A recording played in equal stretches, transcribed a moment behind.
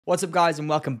What's up guys, and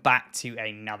welcome back to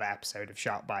another episode of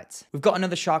Shark Bytes. We've got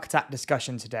another shark attack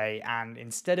discussion today, and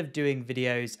instead of doing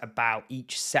videos about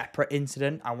each separate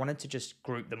incident, I wanted to just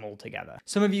group them all together.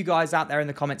 Some of you guys out there in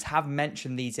the comments have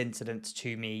mentioned these incidents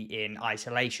to me in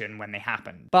isolation when they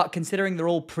happened, but considering they're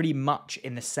all pretty much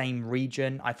in the same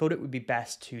region, I thought it would be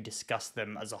best to discuss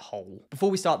them as a whole. Before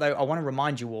we start though, I want to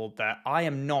remind you all that I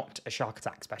am not a shark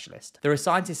attack specialist. There are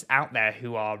scientists out there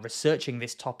who are researching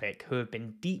this topic who have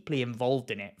been deeply involved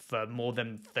in it for more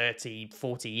than 30,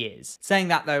 40 years. Saying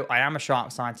that though, I am a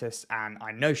shark scientist and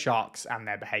I know sharks and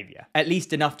their behavior. At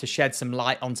least enough to shed some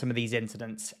light on some of these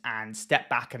incidents and step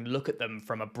back and look at them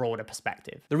from a broader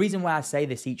perspective. The reason why I say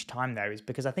this each time though is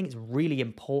because I think it's really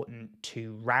important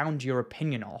to round your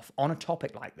opinion off on a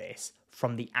topic like this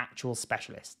from the actual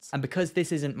specialists. And because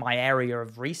this isn't my area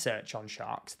of research on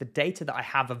sharks, the data that I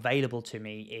have available to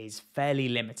me is fairly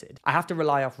limited. I have to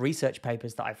rely off research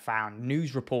papers that I've found,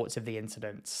 news reports of the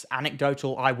incidents,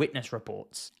 anecdotal eyewitness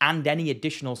reports, and any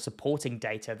additional supporting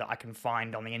data that I can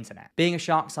find on the internet. Being a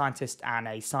shark scientist and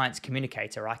a science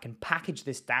communicator, I can package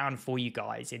this down for you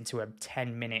guys into a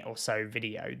 10-minute or so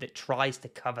video that tries to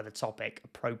cover the topic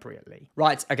appropriately.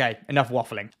 Right, okay, enough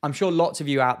waffling. I'm sure lots of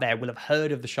you out there will have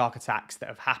heard of the shark attacks that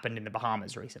have happened in the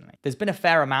Bahamas recently. There's been a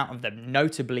fair amount of them,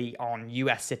 notably on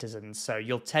US citizens, so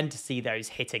you'll tend to see those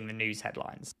hitting the news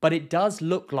headlines. But it does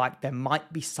look like there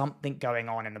might be something going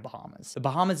on in the Bahamas. The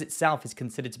Bahamas itself is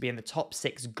considered to be in the top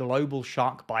 6 global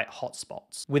shark bite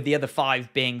hotspots, with the other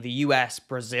 5 being the US,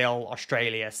 Brazil,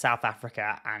 Australia, South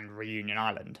Africa, and Reunion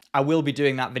Island. I will be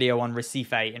doing that video on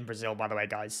Recife in Brazil, by the way,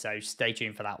 guys, so stay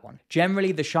tuned for that one.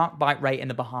 Generally, the shark bite rate in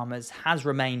the Bahamas has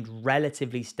remained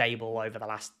relatively stable over the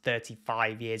last 35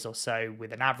 years or so,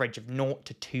 with an average of 0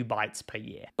 to 2 bites per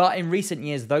year. But in recent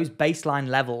years, those baseline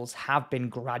levels have been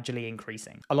gradually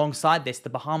increasing. Alongside this, the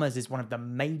Bahamas is one of the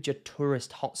major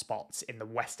tourist hotspots in the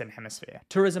Western Hemisphere.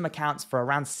 Tourism accounts for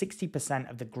around 60%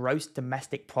 of the gross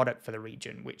domestic product for the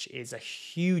region, which is a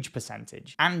huge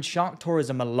percentage. And shark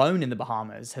tourism alone in the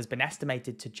Bahamas has been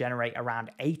estimated to generate around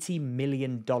 $80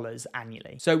 million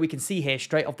annually. So we can see here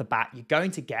straight off the bat, you're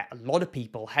going to get a lot of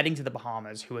people heading to the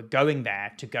Bahamas who are going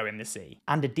there to go in the sea.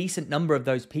 And a decent number of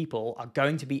those people are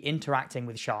going to be interacting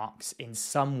with sharks in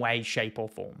some way, shape, or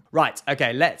form. Right,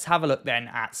 okay, let's have a look then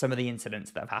at some of the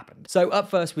incidents that have happened. So up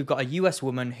first, we've got a US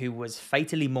woman who was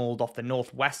fatally mauled off the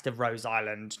northwest of Rose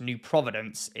Island, New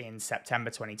Providence, in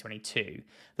September 2022.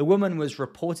 The woman was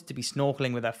reported to be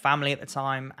snorkeling with her family at the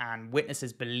time, and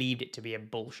witnesses believed it to be a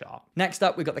bull shark. Next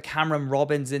up, we got the Cameron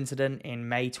Robbins incident in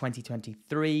May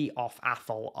 2023 off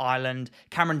Athol Island.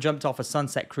 Cameron jumped off a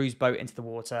Sunset cruise boat into the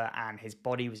water and his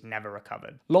body was never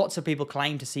recovered. Lots of people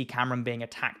claim to see Cameron being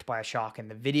attacked by a shark in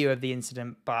the video of the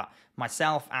incident, but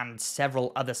myself and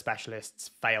several other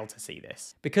specialists failed to see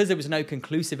this. Because there was no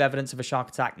conclusive evidence of a shark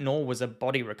attack, nor was a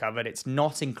body recovered, it's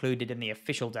not included in the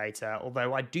official data,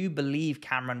 although I do believe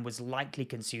Cameron was likely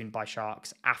consumed by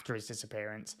sharks after his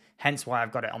disappearance, hence why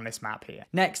I've got it on this map here.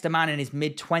 Next, a man in his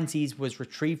mid-20s was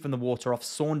retrieved from the water off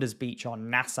Saunders Beach on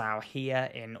Nassau here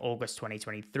in August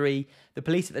 2023. The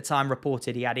police at the time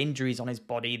reported he had injuries on his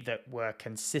body that were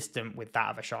consistent with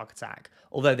that of a shark attack,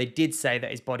 although they did say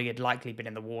that his body had likely been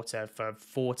in the water for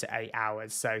 4 to 8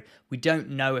 hours, so we don't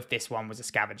know if this one was a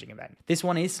scavenging event. This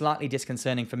one is slightly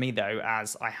disconcerting for me though,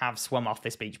 as I have swum off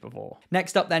this beach before.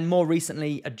 Next up then, more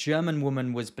recently, a German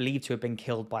woman was believed to have been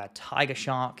killed by a tiger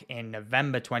shark in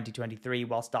November 2023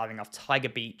 whilst diving off Tiger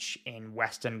Beach in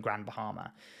western Grand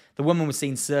Bahama. The woman was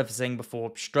seen surfacing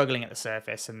before struggling at the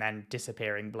surface and then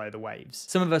disappearing below the waves.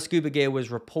 Some of her scuba gear was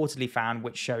reportedly found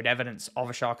which showed evidence of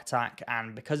a shark attack,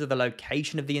 and because of the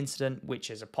location of the incident, which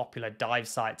is a popular dive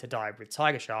site to dive with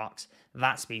tiger sharks,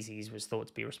 that species was thought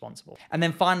to be responsible. And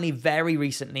then finally, very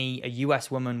recently, a US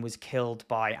woman was killed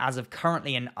by, as of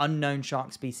currently, an unknown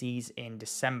shark species in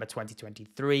December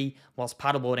 2023 whilst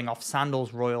paddleboarding off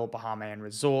Sandals Royal Bahamian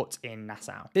Resort in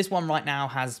Nassau. This one right now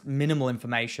has minimal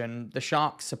information. The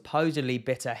shark supposedly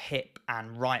bit her hip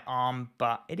and right arm,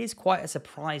 but it is quite a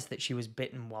surprise that she was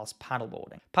bitten whilst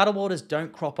paddleboarding. Paddleboarders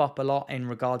don't crop up a lot in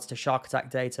regards to shark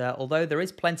attack data, although there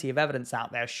is plenty of evidence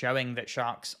out there showing that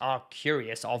sharks are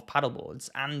curious of paddleboarding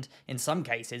and in some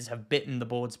cases have bitten the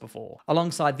boards before.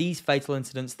 Alongside these fatal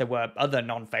incidents, there were other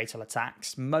non-fatal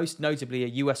attacks. Most notably, a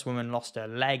US woman lost her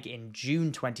leg in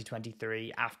June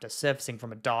 2023 after surfacing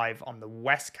from a dive on the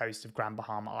west coast of Grand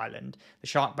Bahama Island. The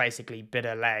shark basically bit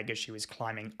her leg as she was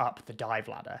climbing up the dive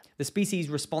ladder. The species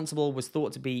responsible was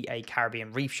thought to be a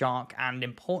Caribbean reef shark, and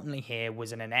importantly here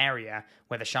was in an area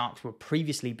where the sharks were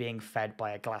previously being fed by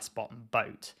a glass-bottom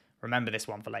boat. Remember this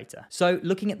one for later. So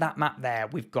looking at that map there,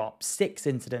 we've got 6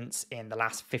 incidents in the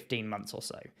last 15 months or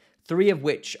so. 3 of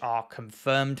which are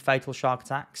confirmed fatal shark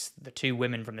attacks, the 2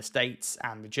 women from the States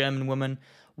and the German woman,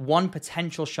 1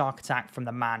 potential shark attack from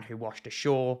the man who washed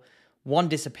ashore, 1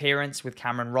 disappearance with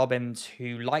Cameron Robbins,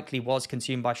 who likely was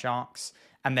consumed by sharks,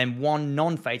 and then 1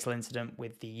 non-fatal incident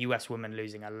with the US woman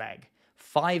losing a leg.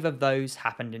 5 of those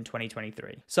happened in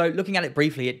 2023. So looking at it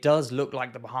briefly, it does look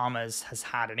like the Bahamas has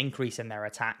had an increase in their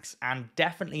attacks and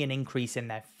definitely an increase in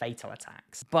their fatal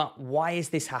attacks. But why is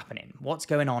this happening? What's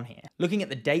going on here? Looking at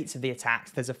the dates of the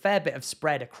attacks, there's a fair bit of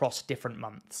spread across different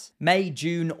months. May,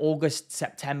 June, August,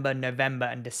 September, November,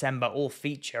 and December all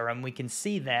feature, and we can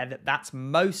see there that that's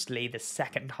mostly the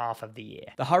second half of the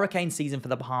year. The hurricane season for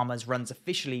the Bahamas runs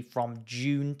officially from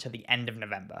June to the end of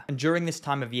November. And during this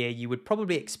time of year, you would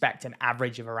probably expect an average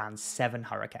of around 7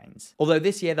 hurricanes. Although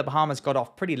this year the Bahamas got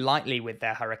off pretty lightly with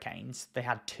their hurricanes, they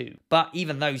had 2. But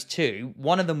even those 2,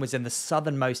 one of them was in the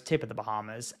southernmost tip of the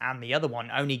Bahamas, and the other one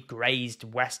only grazed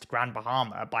West Grand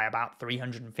Bahama by about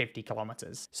 350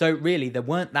 kilometers. So really, there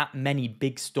weren't that many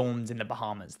big storms in the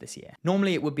Bahamas this year.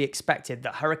 Normally it would be expected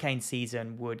that hurricane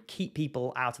season would keep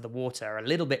people out of the water a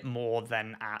little bit more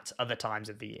than at other times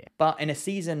of the year. But in a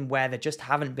season where there just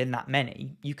haven't been that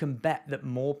many, you can bet that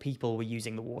more people were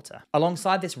using the water.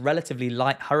 Alongside this relatively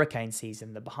light hurricane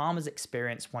season, the Bahamas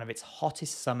experienced one of its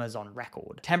hottest summers on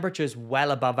record. Temperatures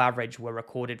well above average were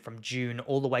recorded from June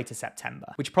all the way to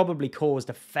September, which probably caused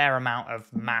a fair amount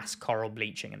of mass coral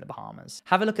bleaching in the Bahamas.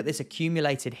 Have a look at this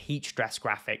accumulated heat stress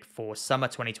graphic for summer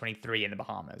 2023 in the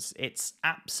Bahamas. It's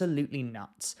absolutely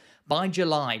nuts. By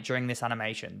July, during this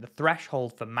animation, the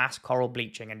threshold for mass coral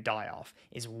bleaching and die-off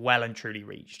is well and truly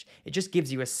reached. It just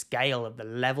gives you a scale of the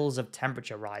levels of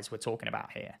temperature rise we're talking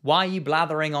about here. Why are you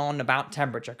blathering on about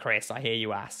temperature, Chris, I hear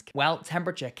you ask? Well,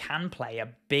 temperature can play a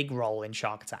big role in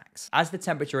shark attacks. As the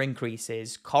temperature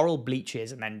increases, coral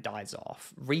bleaches and then dies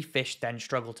off. Reef fish then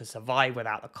struggle to survive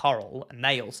without the coral, and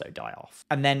they also die off.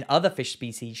 And then other fish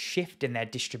species shift in their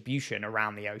distribution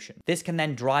around the ocean. This can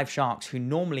then drive sharks who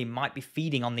normally might be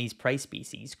feeding on these prey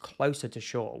species closer to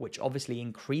shore, which obviously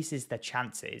increases their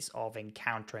chances of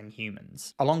encountering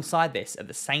humans. Alongside this, at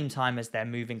the same time as they're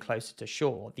moving closer to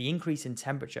shore, the increase in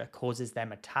temperature causes their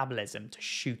metabolism to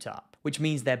shoot up, which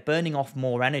means they're burning off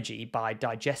more energy by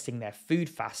digesting their food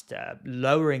faster,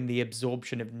 lowering the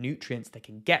absorption of nutrients they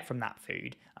can get from that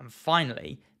food, and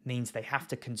finally, means they have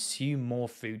to consume more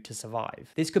food to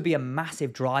survive. This could be a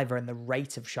massive driver in the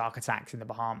rate of shark attacks in the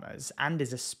Bahamas, and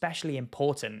is especially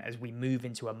important as we move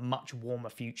into a much warmer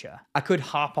future. I could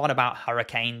harp on about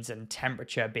hurricanes and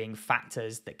temperature being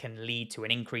factors that can lead to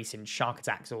an increase in shark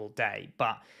attacks all day,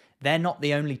 but they're not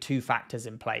the only 2 factors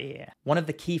in play here. One of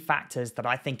the key factors that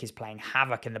I think is playing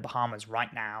havoc in the Bahamas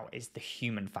right now is the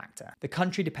human factor. The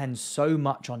country depends so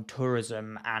much on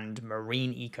tourism and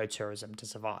marine ecotourism to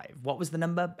survive. What was the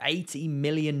number? $80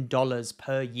 million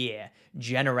per year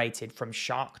generated from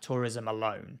shark tourism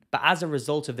alone. But as a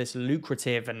result of this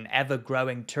lucrative and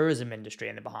ever-growing tourism industry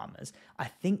in the Bahamas, I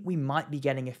think we might be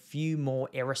getting a few more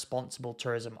irresponsible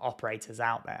tourism operators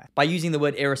out there. By using the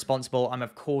word irresponsible, I'm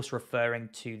of course referring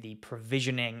to the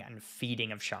provisioning and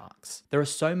feeding of sharks. There are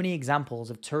so many examples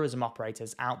of tourism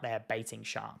operators out there baiting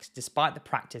sharks, despite the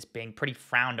practice being pretty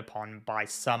frowned upon by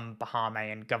some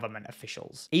Bahamian government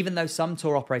officials. Even though some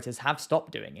tour operators have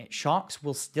stopped doing it, sharks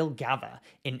will still gather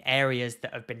in areas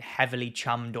that have been heavily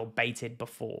chummed or baited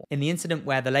before. In the incident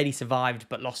where the lady survived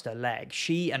but lost her leg,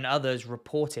 she and others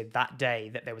reported that day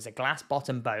that there was a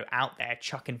glass-bottom boat out there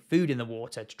chucking food in the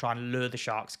water to try and lure the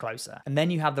sharks closer. And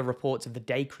then you have the reports of the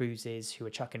day cruises who are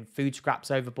chucking food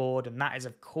scraps overboard, and that is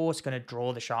of course going to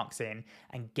draw the sharks in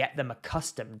and get them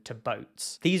accustomed to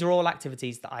boats. These are all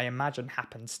activities that I imagine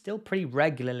happen still pretty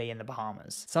regularly in the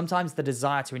Bahamas. Sometimes the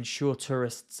desire to ensure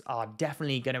tourists are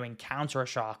definitely going to encounter a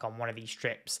shark on one of these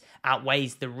trips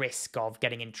outweighs the risk of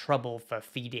getting in trouble for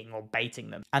feeding or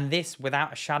baiting them. And this,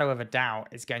 without a shadow of a doubt,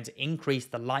 is going to increase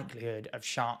the likelihood of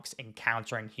sharks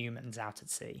encountering humans out at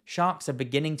sea. Sharks are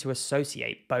beginning to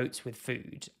associate boats with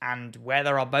food, and where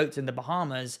there are boats in the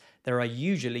Bahamas, there are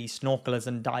usually snorkelers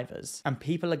and divers, and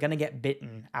people are going to get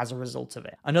bitten as a result of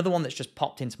it. Another one that's just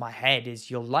popped into my head is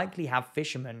you'll likely have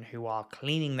fishermen who are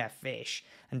cleaning their fish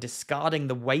and discarding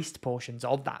the waste portions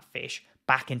of that fish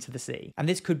back into the sea. And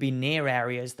this could be near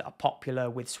areas that are popular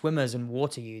with swimmers and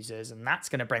water users, and that's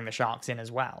going to bring the sharks in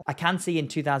as well. I can see in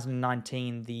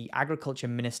 2019, the agriculture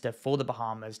minister for the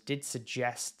Bahamas did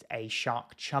suggest a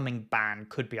shark chumming ban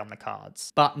could be on the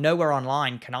cards. But nowhere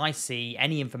online can I see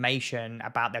any information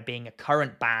about there being a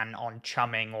current ban on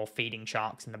chumming or feeding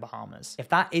sharks in the Bahamas. If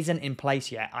that isn't in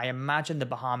place yet, I imagine the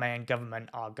Bahamian government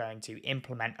are going to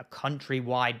implement a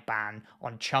countrywide ban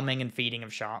on chumming and feeding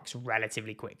of sharks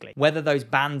relatively quickly. Whether those those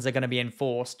bans are going to be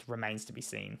enforced remains to be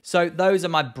seen. So those are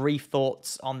my brief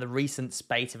thoughts on the recent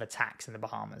spate of attacks in the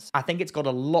Bahamas. I think it's got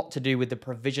a lot to do with the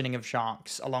provisioning of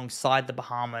sharks alongside the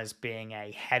Bahamas being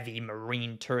a heavy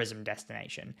marine tourism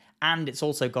destination. And it's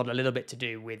also got a little bit to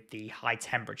do with the high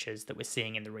temperatures that we're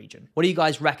seeing in the region. What do you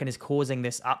guys reckon is causing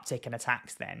this uptick in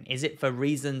attacks then? Is it for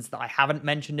reasons that I haven't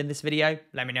mentioned in this video?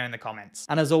 Let me know in the comments.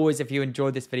 And as always, if you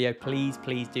enjoyed this video, please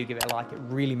do give it a like. It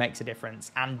really makes a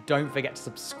difference. And don't forget to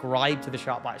subscribe to the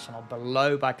Shark Bytes channel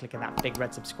below by clicking that big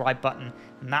red subscribe button.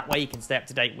 And that way you can stay up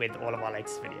to date with all of our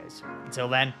latest videos. Until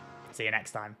then, see you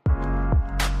next time.